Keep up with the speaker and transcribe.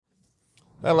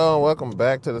Hello and welcome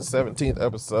back to the 17th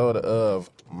episode of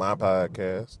my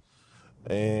podcast.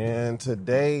 And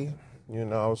today, I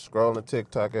was scrolling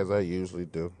TikTok as I usually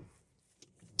do,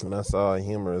 and I saw a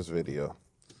humorous video.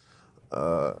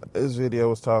 This video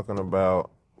was talking about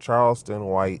Charleston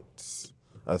White's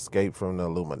escape from the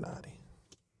Illuminati.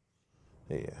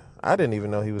 Yeah, I didn't even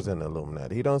know he was in the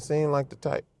Illuminati. He don't seem like the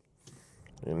type,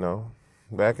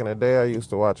 Back in the day, I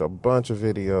used to watch a bunch of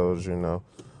videos,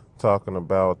 talking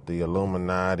about the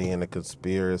Illuminati and the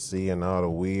conspiracy and all the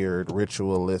weird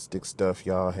ritualistic stuff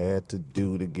y'all had to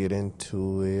do to get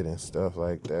into it and stuff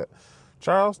like that.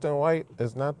 Charleston White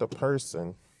is not the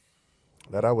person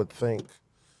that I would think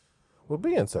would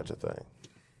be in such a thing.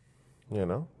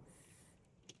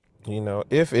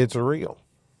 If it's real.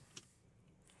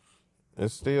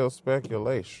 It's still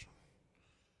speculation.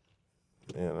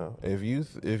 If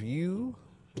you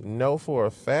know for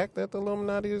a fact that the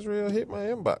Illuminati is real, hit my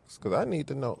inbox because I need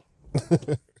to know.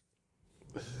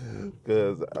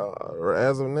 Because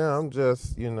as of now, I'm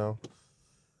just,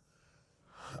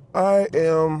 I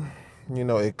am,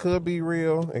 it could be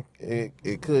real.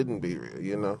 It couldn't be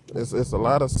real, It's a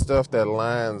lot of stuff that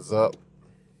lines up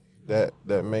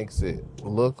that makes it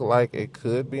look like it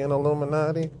could be an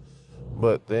Illuminati.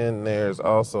 But then there's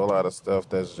also a lot of stuff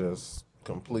that's just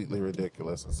completely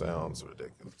ridiculous and sounds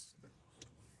ridiculous.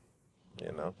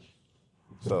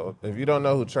 So if you don't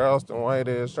know who Charleston White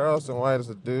is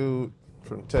a dude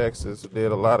from Texas who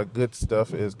did a lot of good stuff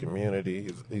for his community.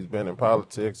 He's been in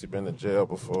politics. He's been in jail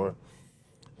before.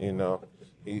 He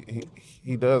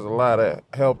does a lot of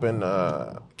helping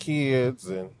kids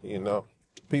and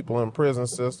people in prison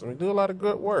system. He do a lot of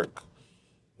good work.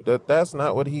 That's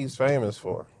not what he's famous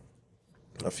for.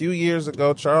 A few years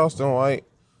ago, Charleston White,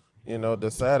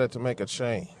 decided to make a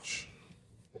change.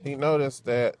 He noticed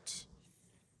that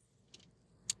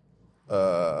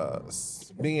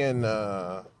being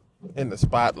in the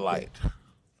spotlight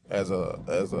as a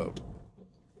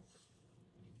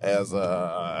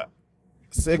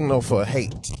signal for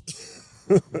hate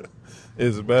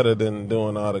is better than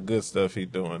doing all the good stuff he's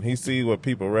doing. He sees what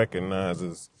people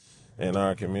recognizes in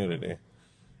our community,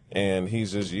 and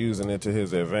he's just using it to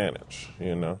his advantage.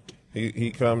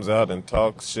 He comes out and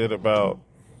talks shit about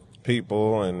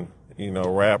people and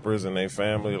rappers and their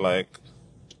family, like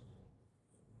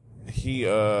he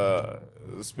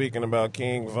speaking about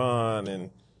King Von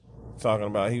and talking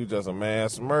about he was just a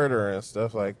mass murderer and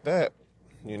stuff like that.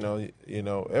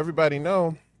 Everybody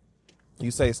know you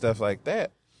say stuff like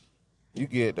that, you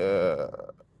get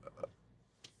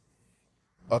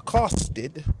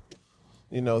accosted,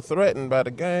 threatened by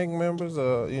the gang members,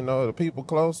 the people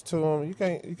close to him. You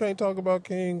can't talk about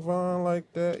King Von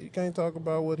like that. You can't talk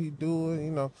about what he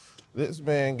doing. This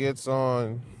man gets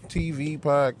on TV,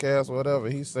 podcasts, whatever.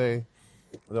 He say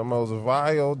the most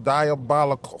vile,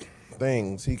 diabolical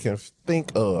things he can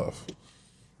think of,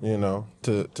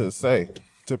 to say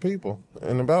to people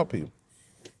and about people.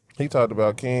 He talked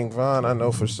about King Von. I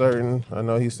know for certain. I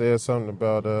know he said something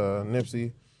about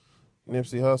Nipsey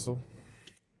Hussle.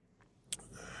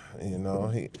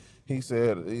 He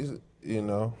said,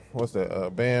 what's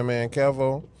that? Bandman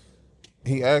Kevo.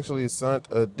 He actually sent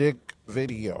a dick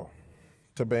video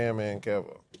to Bandman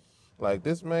Kevo. Like,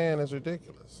 this man is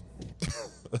ridiculous.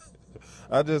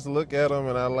 I just look at him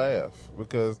and I laugh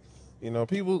because,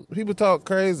 people talk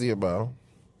crazy about him.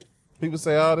 People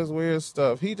say all this weird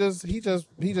stuff. He just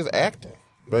acting,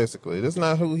 basically. That's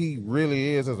not who he really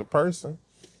is as a person.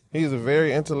 He's a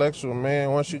very intellectual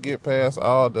man. Once you get past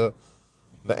all the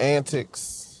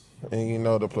antics and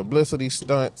the publicity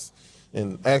stunts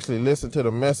and actually listen to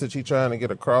the message he's trying to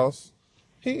get across,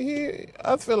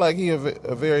 I feel like he a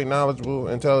very knowledgeable,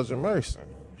 intelligent person.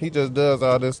 He just does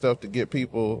all this stuff to get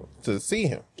people to see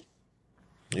him,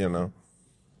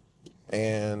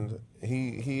 and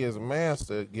he is a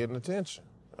master at getting attention.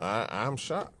 I'm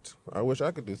shocked. I wish I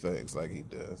could do things like he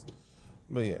does.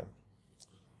 But yeah.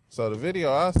 So the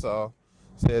video I saw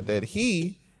said that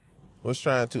he was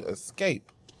trying to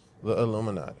escape the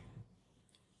Illuminati.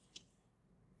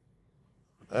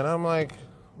 And I'm like,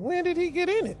 when did he get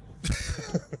in it?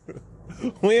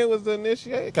 When was the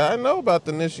initiation? 'Cause I know about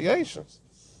the initiations.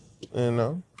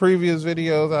 Previous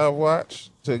videos I've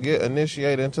watched, to get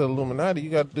initiated into the Illuminati, you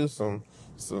got to do some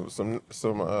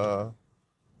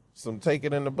take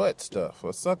it in the butt stuff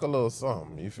or suck a little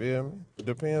something. You feel me? It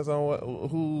depends on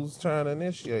who's trying to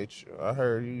initiate you. I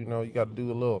heard you got to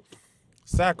do a little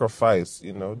sacrifice.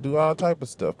 Do all type of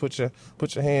stuff. Put your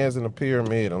hands in a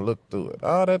pyramid and look through it.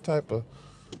 All that type of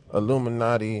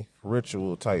Illuminati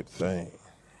ritual type thing.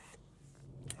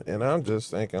 And I'm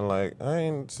just thinking, like, I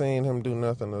ain't seen him do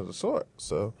nothing of the sort.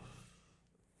 So,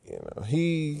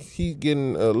 he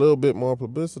getting a little bit more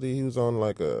publicity. He was on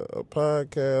like a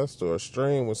podcast or a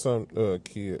stream with some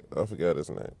kid. I forgot his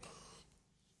name.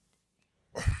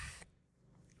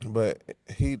 But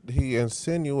he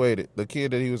insinuated the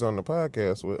kid that he was on the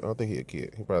podcast with. I don't think he a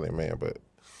kid. He probably a man, but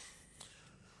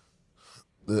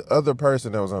the other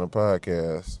person that was on the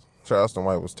podcast, Charleston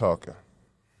White, was talking.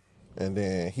 And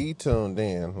then he tuned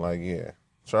in like, yeah,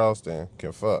 Charleston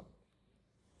can fuck.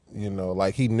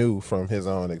 Like he knew from his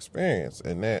own experience.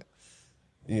 And that,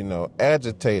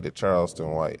 agitated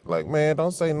Charleston White. Like, man,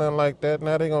 don't say nothing like that.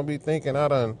 Now they going to be thinking I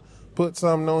done put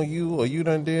something on you or you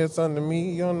done did something to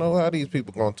me. You don't know how these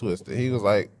people going to twist it. He was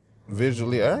like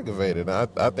visually aggravated. And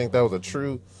I think that was a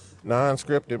true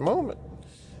non-scripted moment.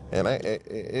 And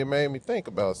it made me think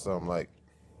about something like,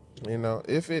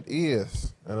 if it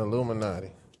is an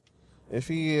Illuminati, if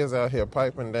he is out here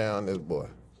piping down this boy,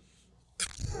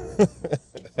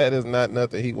 that is not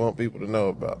nothing he want people to know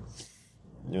about.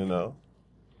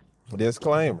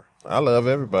 Disclaimer. I love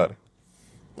everybody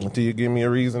until you give me a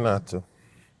reason not to.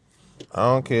 I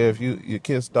don't care if you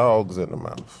kiss dogs in the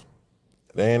mouth.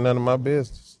 They ain't none of my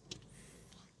business.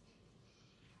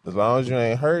 As long as you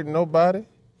ain't hurting nobody,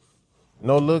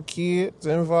 no little kids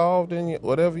involved in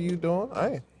whatever you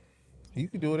doing, you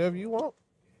can do whatever you want.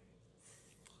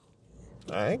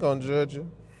 I ain't gonna judge you.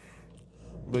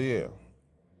 But yeah,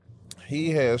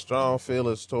 he has strong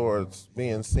feelings towards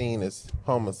being seen as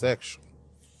homosexual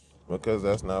because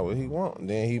that's not what he wants. And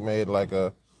then he made like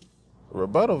a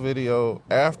rebuttal video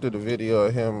after the video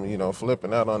of him,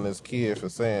 flipping out on this kid for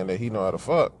saying that he know how to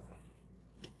fuck.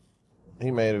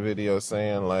 He made a video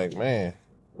saying like, man,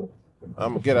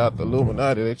 I'm gonna get out the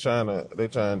Illuminati. They trying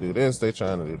to do this, they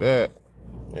trying to do that.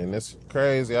 And it's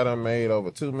crazy. I done made over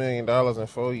 $2 million in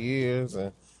 4 years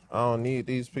and I don't need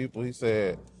these people. He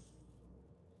said,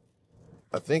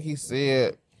 I think he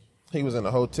said he was in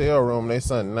a hotel room. They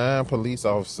sent 9 police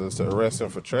officers to arrest him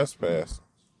for trespassing.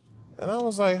 And I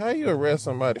was like, how you arrest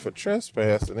somebody for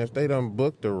trespassing if they done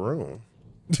booked a room?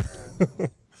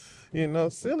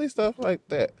 Silly stuff like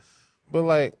that. But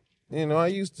like, I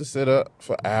used to sit up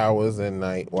for hours at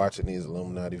night watching these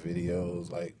Illuminati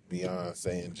videos, like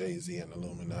Beyonce and Jay-Z and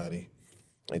Illuminati.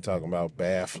 They talking about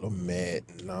Baphomet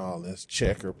and all this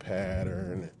checker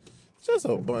pattern. Just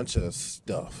a bunch of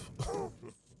stuff.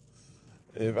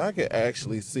 If I could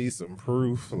actually see some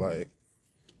proof, like,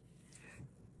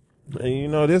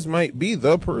 and this might be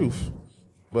the proof,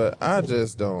 but I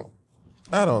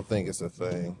don't think it's a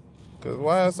thing. Because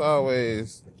why it's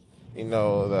always,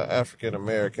 the African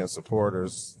American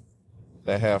supporters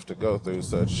that have to go through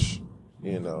such,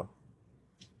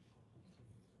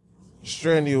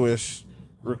 strenuous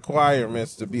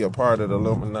requirements to be a part of the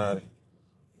Illuminati.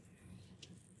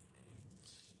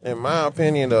 In my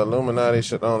opinion, the Illuminati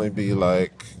should only be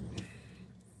like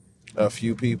a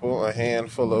few people, a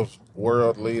handful of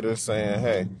world leaders saying,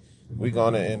 hey, we're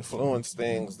going to influence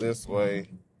things this way,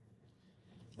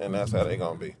 and that's how they're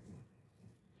going to be.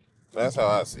 That's how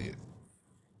I see it.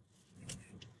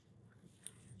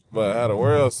 But how the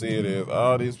world see it is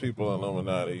all these people in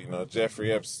Illuminati,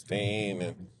 Jeffrey Epstein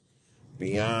and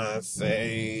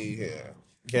Beyonce, and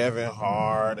Kevin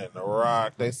Hart and The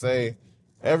Rock, they say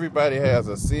everybody has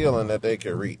a ceiling that they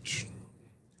can reach,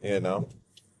 in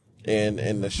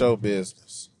the show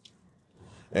business.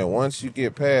 And once you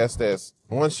get past that,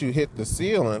 once you hit the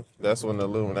ceiling, that's when the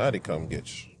Illuminati come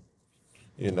get you.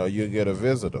 You get a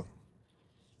visitor.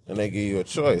 And they give you a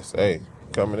choice. Hey,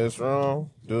 come in this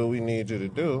room, do what we need you to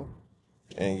do,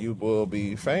 and you will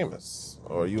be famous.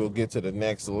 Or you will get to the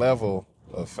next level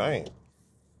of fame.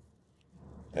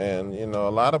 And, a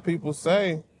lot of people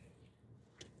say,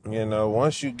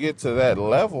 once you get to that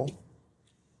level,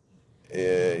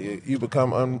 you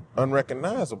become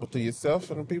unrecognizable to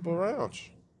yourself and the people around you.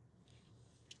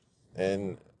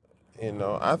 And,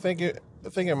 I think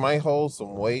it might hold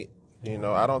some weight.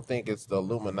 I don't think it's the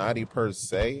Illuminati per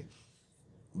se,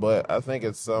 but I think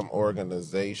it's some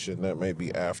organization that may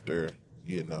be after,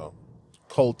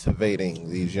 cultivating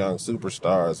these young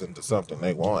superstars into something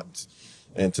they want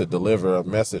and to deliver a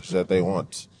message that they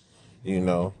want.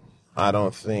 I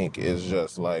don't think it's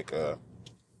just like a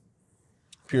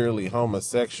purely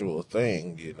homosexual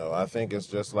thing. I think it's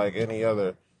just like any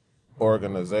other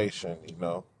organization.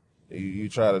 You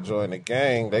try to join a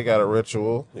gang, they got a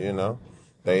ritual,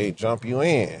 they jump you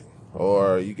in,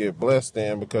 or you get blessed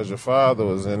in because your father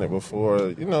was in it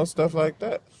before, stuff like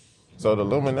that. So the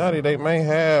Illuminati, they may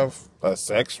have a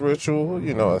sex ritual,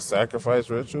 a sacrifice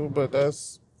ritual, but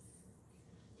that's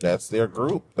their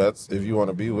group. That's if you want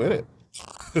to be with it.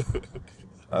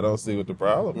 I don't see what the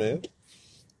problem is.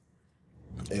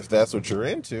 If that's what you're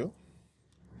into,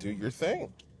 do your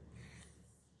thing.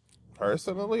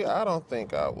 personally, I don't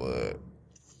think I would,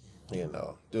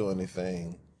 do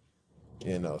anything,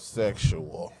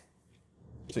 sexual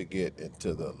to get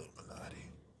into the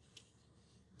Illuminati.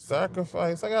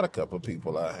 Sacrifice, I got a couple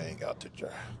people I hang out to dry.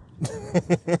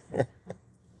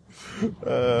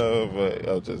 But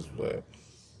I'll just play.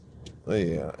 But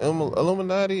yeah,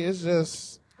 Illuminati is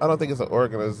just, I don't think it's an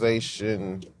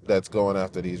organization that's going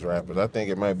after these rappers. I think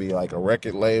it might be like a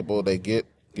record label. They get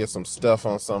some stuff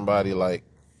on somebody, like,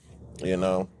 you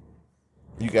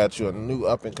got you a new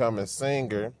up and coming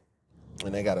singer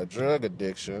and they got a drug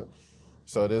addiction.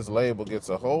 So this label gets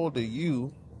a hold of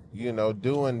you,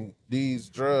 doing these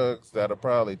drugs that'll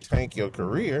probably tank your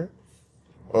career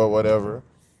or whatever.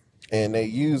 And they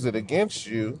use it against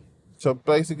you to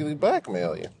basically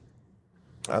blackmail you.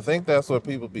 I think that's what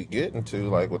people be getting to,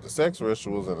 like with the sex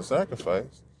rituals and the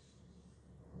sacrifice.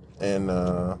 And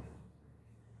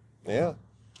yeah,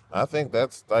 I think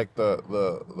that's like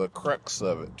the crux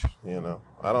of it.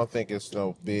 I don't think it's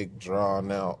no big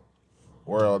drawn out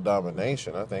world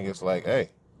domination. I think it's like, hey,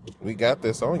 we got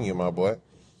this on you, my boy.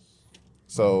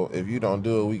 So if you don't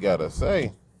do what we gotta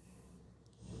say,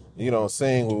 you don't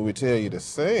sing what we tell you to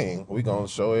sing, we gonna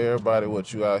show everybody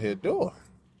what you out here doing.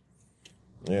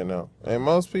 And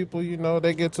most people,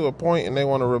 they get to a point and they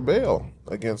want to rebel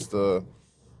against the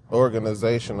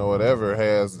organization or whatever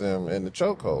has them in the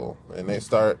chokehold. And they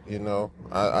start,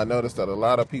 I noticed that a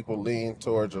lot of people lean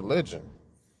towards religion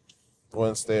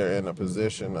once they're in a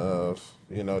position of,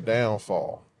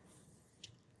 downfall.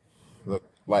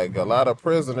 Like a lot of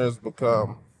prisoners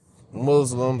become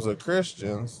Muslims or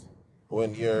Christians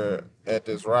when you're at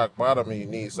this rock bottom and you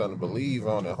need something to believe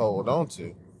on and hold on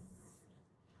to.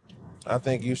 I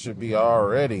think you should be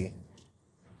already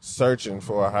searching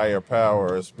for a higher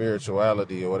power or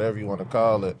spirituality or whatever you want to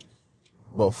call it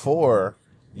before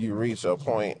you reach a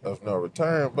point of no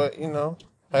return. But,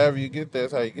 however you get there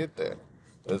is how you get there,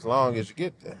 as long as you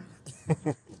get there.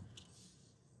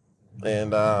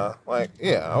 And, I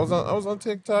was on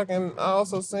TikTok, and I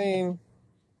also seen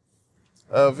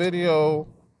a video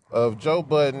of Joe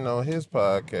Budden on his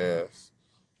podcast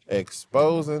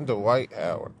exposing Dwight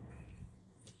Howard.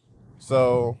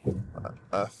 So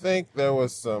I think there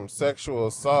was some sexual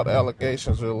assault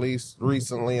allegations released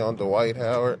recently on Dwight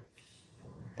Howard,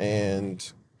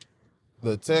 and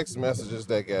the text messages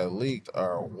that got leaked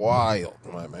are wild,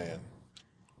 my man.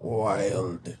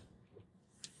 Wild.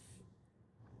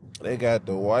 They got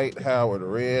Dwight Howard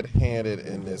red-handed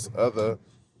in this other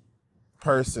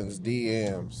person's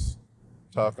DMs,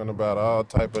 talking about all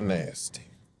type of nasty.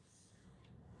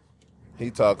 He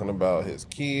talking about his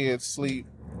kids sleep.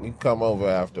 You come over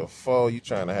after 4, you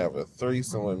trying to have a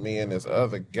threesome with me and this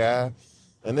other guy.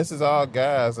 And this is all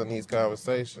guys in these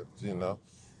conversations,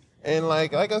 And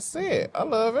like I said, I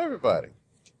love everybody.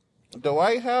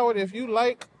 Dwight Howard, if you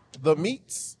like the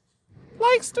meats,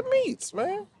 likes the meats,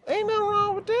 man. Ain't nothing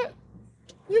wrong with that.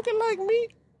 You can like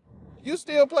meat. You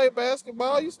still play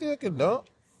basketball. You still can dunk.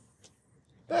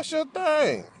 That's your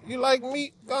thing. You like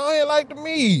meat? Go ahead and like the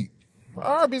meat.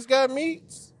 Arby's got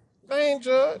meats. They ain't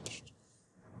judged.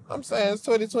 I'm saying it's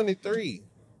 2023.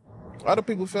 A lot of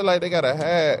people feel like they gotta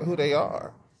hide who they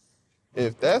are.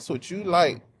 If that's what you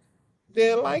like,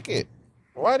 then like it.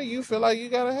 Why do you feel like you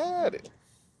gotta hide it?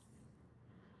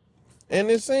 And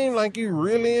it seemed like you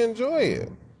really enjoy it.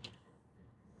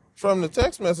 From the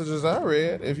text messages I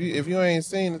read, if you ain't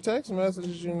seen the text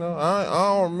messages, I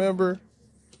don't remember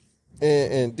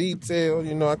in detail.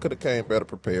 I could have came better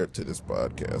prepared to this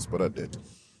podcast, but I didn't.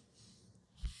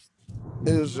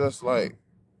 It was just like,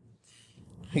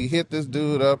 he hit this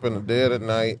dude up in the dead of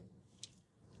night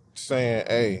saying,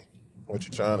 hey, what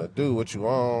you trying to do? What you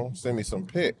on? Send me some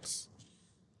pics.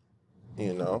 He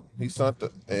sent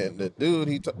the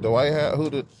dude, Dwight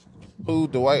Howard, who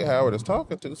Dwight Howard is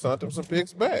talking to, sent him some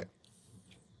pics back.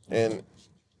 And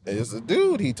it's a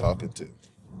dude he talking to.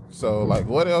 So, like,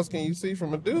 what else can you see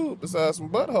from a dude besides some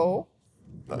butthole?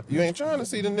 You ain't trying to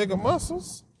see the nigga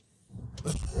muscles.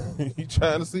 You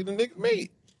trying to see the nigga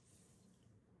meat.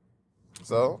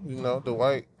 So,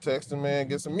 Dwight texting man,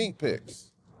 get some meat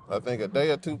pics. I think a day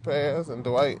or two passed, and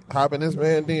Dwight hopping his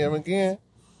man DM again,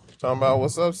 talking about,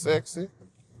 what's up, sexy?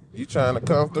 You trying to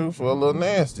come through for a little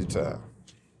nasty time.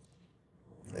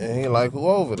 And he like, who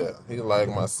over there? He like,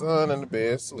 my son in the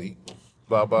bed sleep,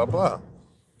 blah, blah, blah.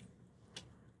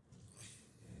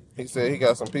 He said he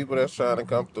got some people that's trying to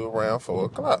come through around 4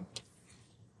 o'clock.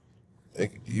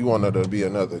 You want her to be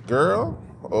another girl?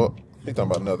 Or he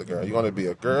talking about another girl. You want to be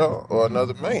a girl or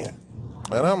another man?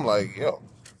 And I'm like, yo,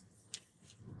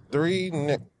 three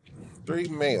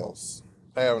males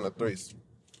having a threesome.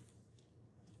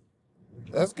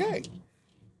 That's gay.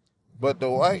 But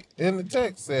Dwight in the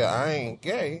text said, I ain't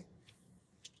gay.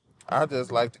 I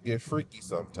just like to get freaky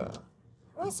sometimes.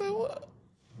 I said, what?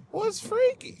 What's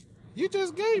freaky? You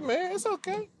just gay, man. It's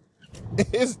okay.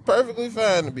 It's perfectly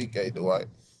fine to be gay, Dwight.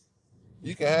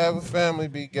 You can have a family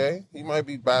be gay. You might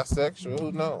be bisexual.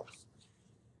 Who knows?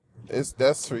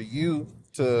 That's for you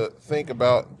to think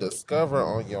about, discover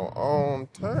on your own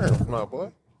terms, my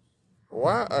boy.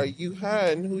 Why are you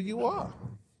hiding who you are?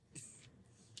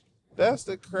 That's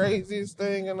the craziest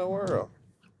thing in the world.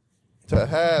 To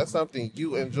hide something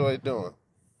you enjoy doing.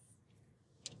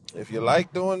 If you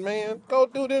like doing man, go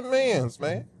do them mans,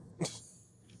 man.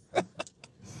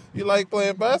 You like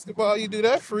playing basketball, you do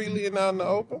that freely and out in the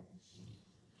open.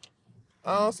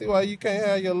 I don't see why you can't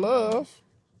have your love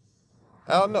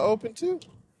out in the open too.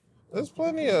 There's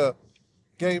plenty of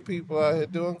gay people out here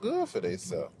doing good for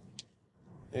themselves.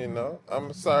 You know,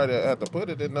 I'm sorry to have to put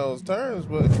it in those terms,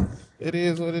 but it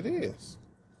is what it is.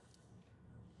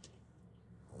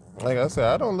 Like I said,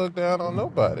 I don't look down on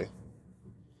nobody.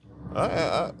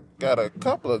 I got a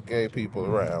couple of gay people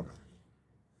around me.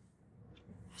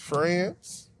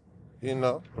 Friends, you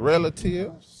know,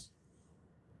 relatives.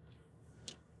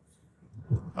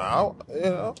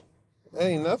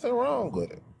 Ain't nothing wrong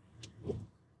with it.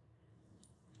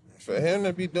 For him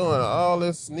to be doing all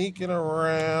this sneaking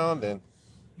around and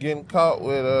getting caught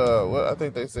with what I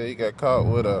think they say he got caught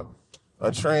with a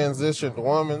transitioned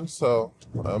woman. So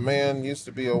a man used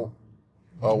to be a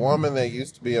woman that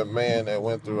used to be a man that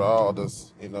went through all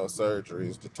this, you know,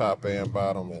 surgeries, the top and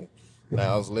bottom, and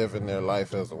now is living their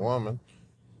life as a woman.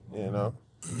 You know,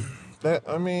 that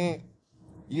I mean,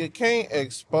 you can't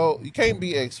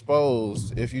be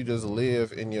exposed if you just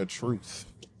live in your truth.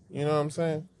 You know what I'm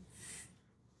saying?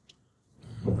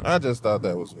 I just thought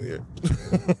that was weird.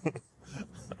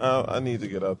 I need to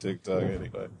get off TikTok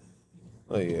anyway.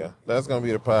 But yeah, that's going to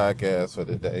be the podcast for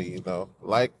today. You know,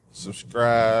 like,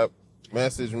 subscribe,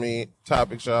 message me,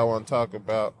 topics y'all want to talk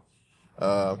about.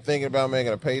 Thinking about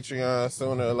making a Patreon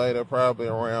sooner or later, probably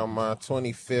around my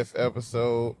 25th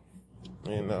episode.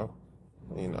 You know,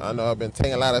 I know I've been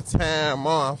taking a lot of time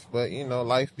off, but you know,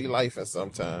 life be life at some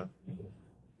time.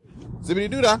 Zippity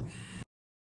doo dah.